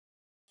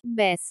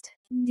Best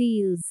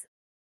deals.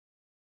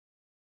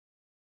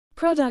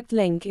 Product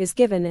link is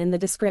given in the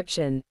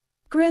description.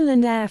 Grill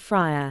and air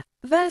fryer.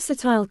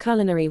 Versatile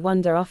culinary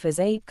wonder offers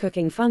 8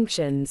 cooking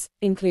functions,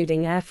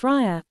 including air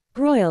fryer,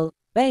 broil,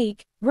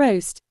 bake,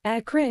 roast,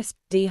 air crisp,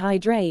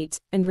 dehydrate,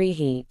 and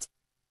reheat.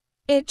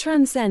 It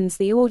transcends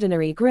the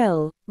ordinary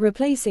grill,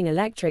 replacing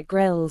electric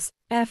grills,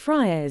 air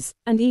fryers,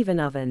 and even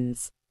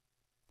ovens.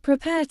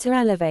 Prepare to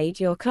elevate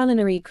your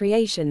culinary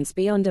creations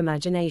beyond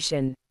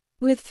imagination.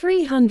 With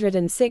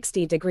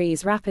 360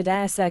 degrees rapid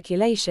air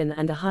circulation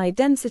and a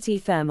high-density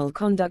thermal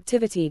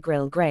conductivity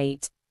grill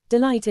grate,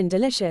 delight in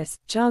delicious,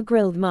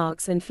 char-grilled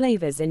marks and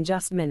flavors in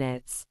just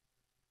minutes.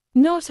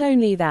 Not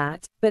only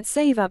that, but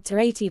save up to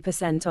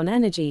 80% on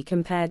energy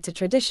compared to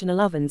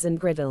traditional ovens and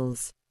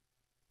griddles.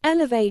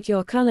 Elevate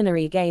your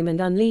culinary game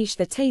and unleash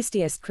the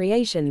tastiest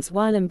creations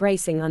while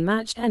embracing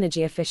unmatched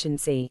energy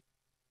efficiency.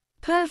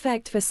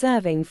 Perfect for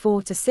serving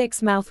 4 to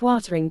 6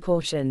 mouth-watering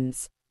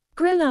portions.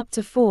 Grill up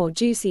to 4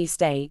 juicy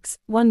steaks,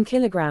 1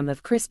 kilogram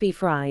of crispy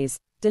fries,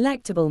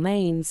 delectable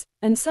mains,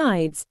 and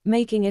sides,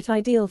 making it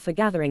ideal for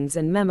gatherings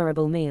and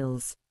memorable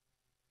meals.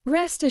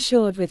 Rest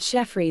assured with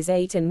Chefry's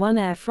 8-in-1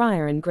 air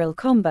fryer and grill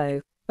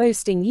combo,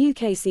 boasting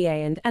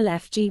UKCA and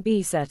LFGB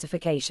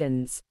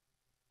certifications.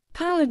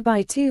 Powered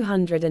by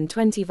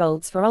 220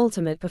 volts for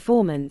ultimate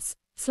performance,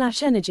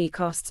 slash energy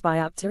costs by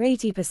up to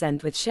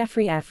 80% with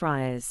Chefry air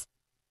fryers.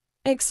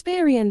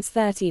 Experience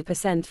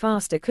 30%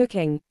 faster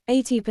cooking,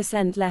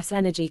 80% less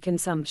energy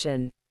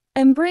consumption.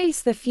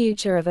 Embrace the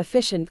future of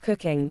efficient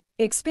cooking.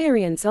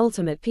 Experience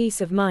ultimate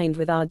peace of mind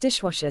with our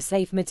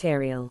dishwasher-safe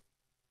material.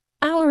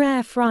 Our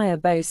air fryer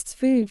boasts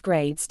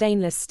food-grade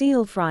stainless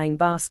steel frying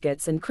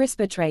baskets and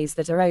crisper trays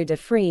that are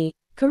odor-free,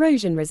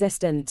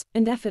 corrosion-resistant,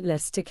 and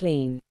effortless to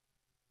clean.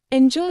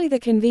 Enjoy the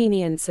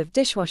convenience of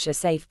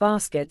dishwasher-safe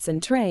baskets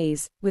and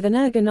trays, with an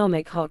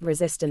ergonomic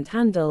hot-resistant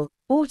handle,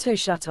 auto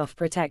shut-off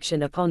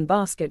protection upon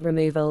basket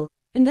removal,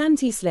 and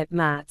anti-slip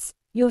mats.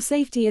 Your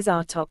safety is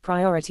our top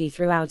priority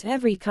throughout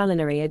every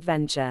culinary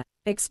adventure.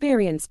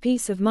 Experience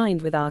peace of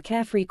mind with our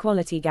carefree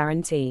quality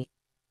guarantee.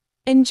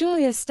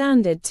 Enjoy a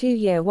standard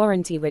 2-year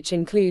warranty which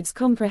includes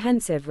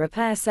comprehensive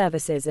repair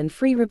services and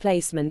free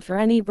replacement for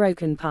any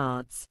broken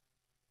parts.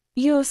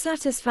 Your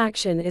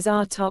satisfaction is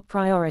our top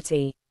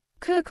priority.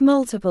 Cook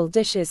multiple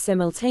dishes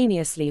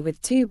simultaneously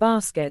with 2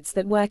 baskets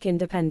that work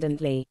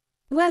independently.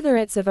 Whether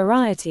it's a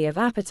variety of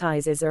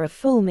appetizers or a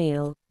full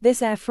meal,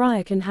 this air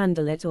fryer can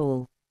handle it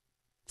all.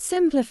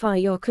 Simplify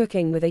your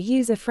cooking with a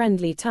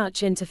user-friendly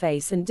touch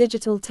interface and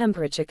digital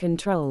temperature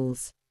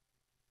controls.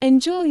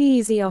 Enjoy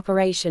easy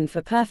operation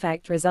for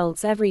perfect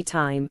results every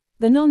time.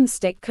 The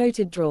non-stick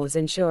coated drawers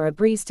ensure a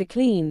breeze to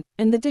clean,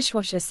 and the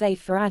dishwasher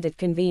safe for added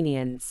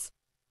convenience.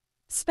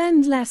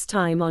 Spend less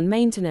time on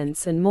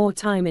maintenance and more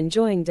time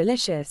enjoying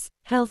delicious,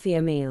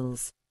 healthier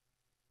meals.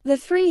 The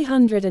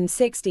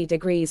 360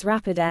 degrees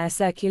rapid air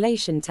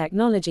circulation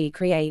technology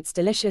creates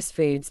delicious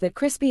foods that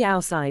crispy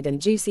outside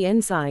and juicy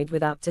inside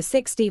with up to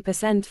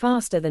 60%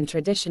 faster than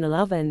traditional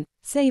oven,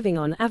 saving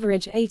on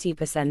average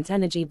 80%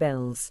 energy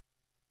bills.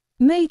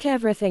 Make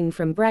everything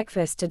from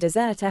breakfast to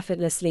dessert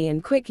effortlessly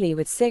and quickly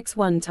with 6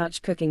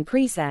 one-touch cooking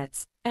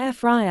presets: air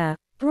fryer,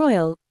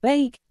 broil,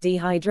 bake,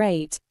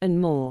 dehydrate, and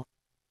more.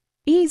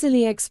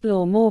 Easily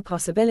explore more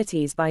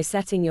possibilities by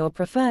setting your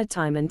preferred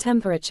time and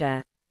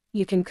temperature.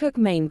 You can cook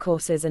main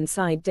courses and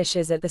side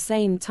dishes at the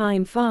same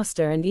time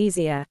faster and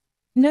easier.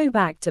 No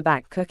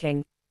back-to-back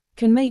cooking.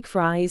 Can make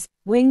fries,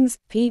 wings,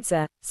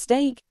 pizza,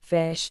 steak,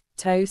 fish,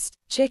 toast,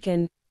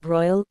 chicken,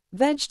 broil,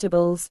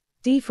 vegetables,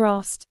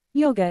 defrost,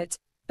 yogurt,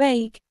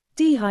 bake,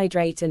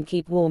 dehydrate and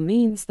keep warm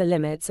means the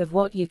limits of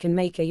what you can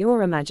make are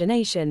your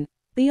imagination.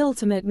 The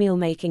ultimate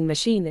meal-making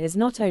machine is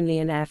not only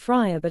an air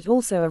fryer but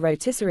also a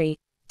rotisserie,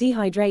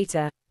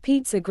 dehydrator,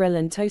 pizza grill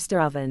and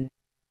toaster oven.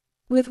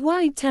 With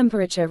wide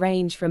temperature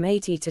range from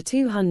 80 to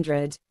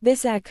 200,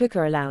 this air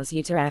cooker allows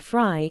you to air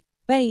fry,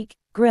 bake,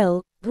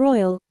 grill,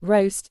 broil,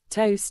 roast,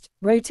 toast,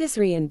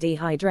 rotisserie and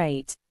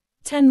dehydrate.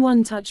 10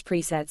 one-touch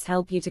presets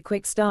help you to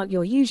quick start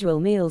your usual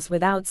meals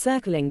without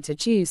circling to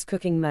choose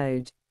cooking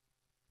mode.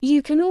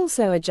 You can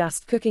also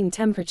adjust cooking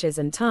temperatures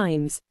and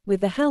times.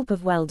 With the help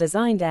of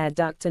well-designed air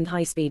duct and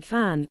high-speed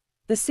fan,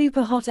 the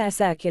super hot air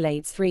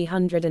circulates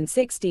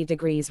 360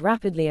 degrees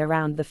rapidly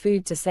around the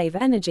food to save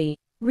energy.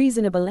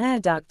 Reasonable air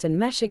duct and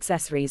mesh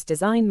accessories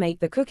design make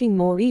the cooking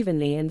more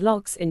evenly and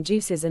locks in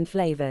juices and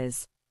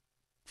flavors.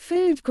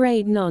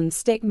 Food-grade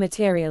non-stick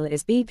material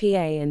is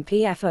BPA and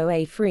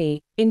PFOA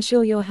free.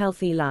 Ensure your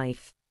healthy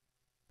life.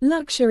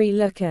 Luxury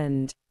look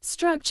and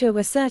structure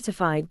were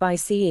certified by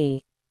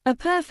CE. A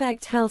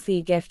perfect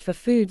healthy gift for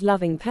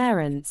food-loving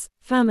parents,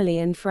 family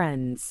and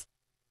friends.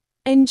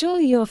 Enjoy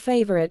your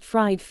favorite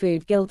fried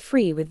food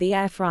guilt-free with the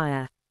air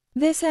fryer.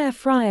 This air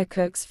fryer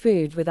cooks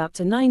food with up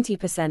to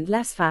 90%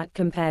 less fat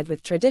compared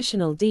with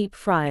traditional deep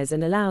fryers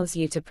and allows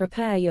you to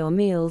prepare your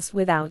meals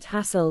without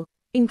hassle,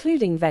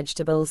 including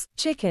vegetables,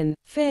 chicken,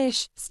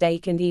 fish,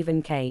 steak and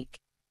even cake.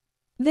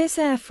 This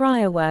air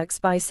fryer works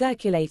by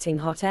circulating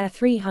hot air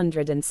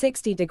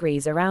 360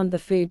 degrees around the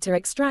food to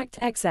extract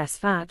excess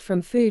fat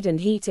from food and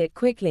heat it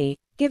quickly,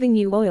 giving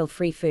you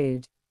oil-free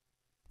food.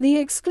 The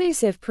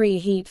exclusive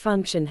preheat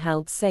function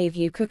helps save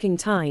you cooking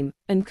time,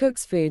 and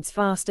cooks foods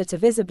faster to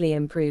visibly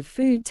improve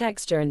food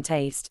texture and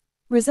taste,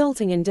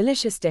 resulting in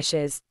delicious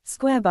dishes.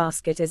 Square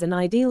basket is an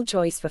ideal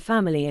choice for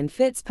family and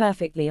fits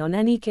perfectly on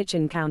any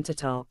kitchen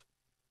countertop.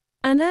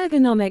 An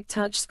ergonomic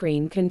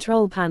touchscreen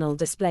control panel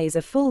displays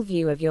a full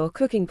view of your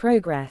cooking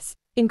progress,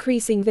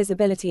 increasing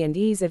visibility and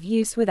ease of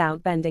use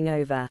without bending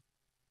over.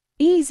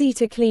 Easy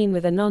to clean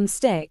with a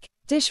non-stick,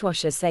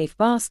 dishwasher-safe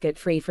basket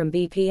free from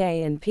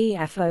BPA and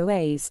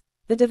PFOAs,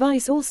 the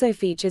device also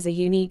features a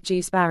unique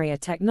juice barrier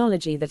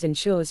technology that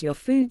ensures your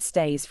food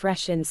stays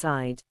fresh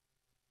inside.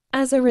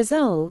 As a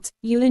result,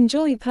 you'll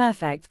enjoy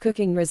perfect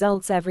cooking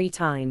results every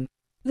time.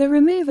 The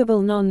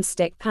removable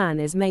non-stick pan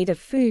is made of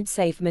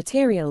food-safe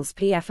materials,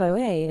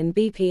 PFOA and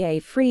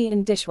BPA-free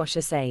and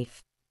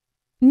dishwasher-safe.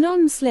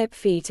 Non-slip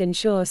feet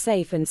ensure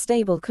safe and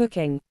stable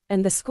cooking,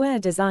 and the square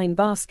design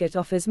basket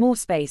offers more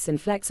space and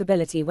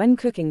flexibility when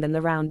cooking than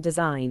the round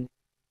design.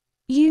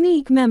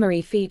 Unique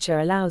memory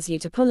feature allows you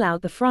to pull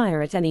out the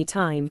fryer at any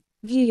time,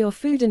 view your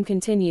food and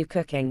continue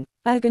cooking.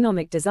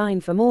 Ergonomic design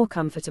for more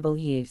comfortable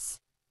use.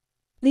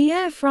 The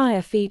air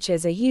fryer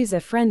features a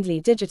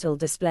user-friendly digital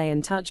display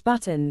and touch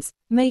buttons,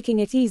 making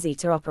it easy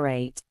to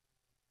operate.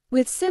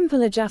 With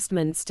simple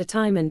adjustments to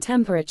time and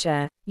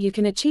temperature, you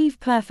can achieve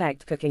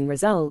perfect cooking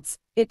results.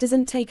 It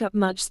doesn't take up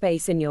much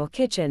space in your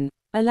kitchen,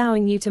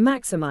 allowing you to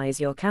maximize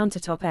your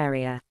countertop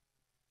area.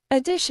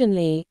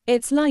 Additionally,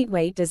 its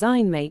lightweight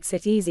design makes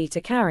it easy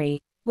to carry,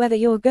 whether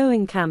you're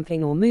going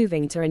camping or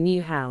moving to a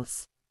new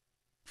house.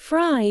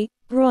 Fry,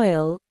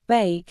 broil,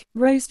 bake,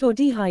 roast or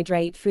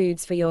dehydrate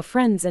foods for your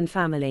friends and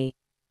family.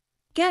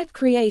 Get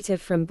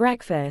creative from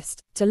breakfast,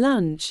 to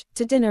lunch,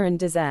 to dinner and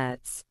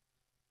desserts.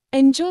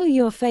 Enjoy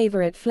your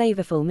favorite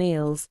flavorful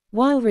meals,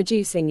 while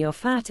reducing your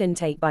fat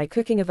intake by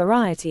cooking a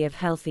variety of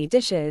healthy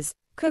dishes.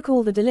 Cook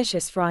all the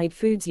delicious fried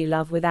foods you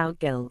love without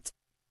guilt.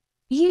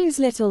 Use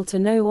little to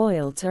no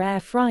oil to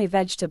air fry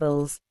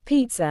vegetables,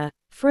 pizza,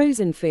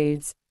 frozen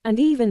foods, and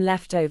even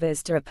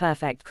leftovers to a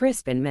perfect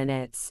crisp in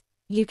minutes.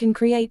 You can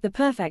create the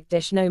perfect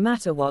dish no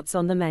matter what's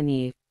on the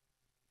menu.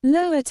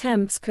 Lower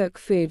temps cook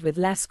food with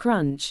less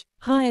crunch,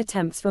 higher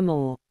temps for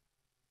more.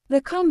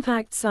 The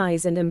compact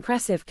size and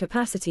impressive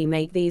capacity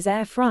make these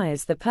air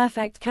fryers the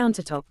perfect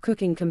countertop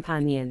cooking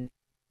companion.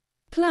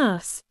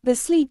 Plus, the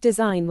sleek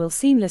design will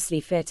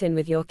seamlessly fit in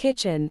with your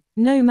kitchen,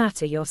 no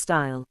matter your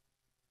style.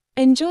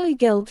 Enjoy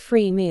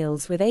guilt-free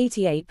meals with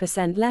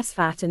 88% less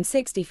fat and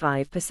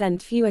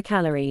 65% fewer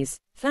calories,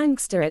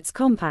 thanks to its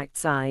compact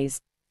size.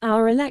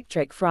 Our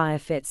electric fryer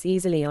fits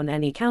easily on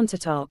any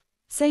countertop,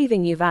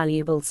 saving you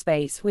valuable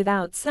space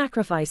without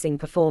sacrificing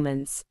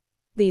performance.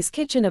 These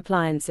kitchen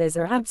appliances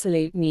are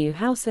absolute new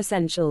house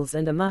essentials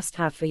and a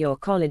must-have for your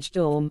college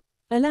dorm.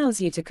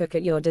 Allows you to cook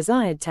at your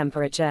desired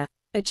temperature,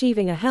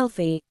 achieving a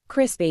healthy,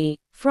 crispy,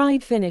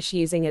 fried finish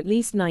using at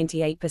least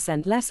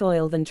 98% less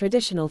oil than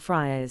traditional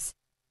fryers.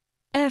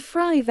 Air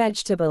fry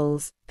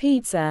vegetables,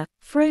 pizza,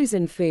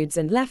 frozen foods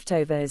and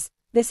leftovers.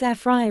 This air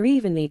fryer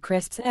evenly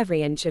crisps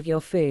every inch of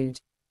your food.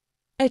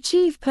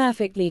 Achieve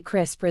perfectly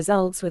crisp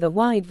results with a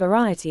wide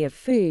variety of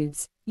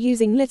foods,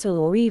 using little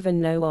or even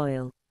no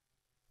oil.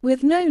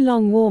 With no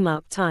long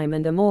warm-up time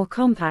and a more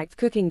compact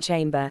cooking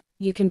chamber,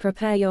 you can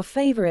prepare your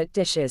favorite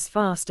dishes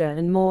faster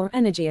and more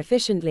energy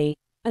efficiently.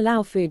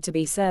 Allow food to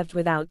be served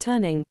without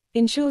turning,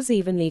 ensures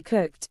evenly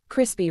cooked,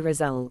 crispy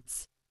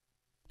results.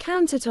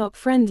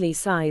 Countertop-friendly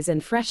size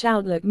and fresh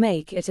outlook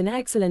make it an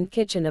excellent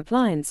kitchen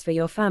appliance for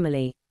your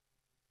family.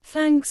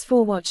 Thanks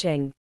for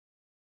watching.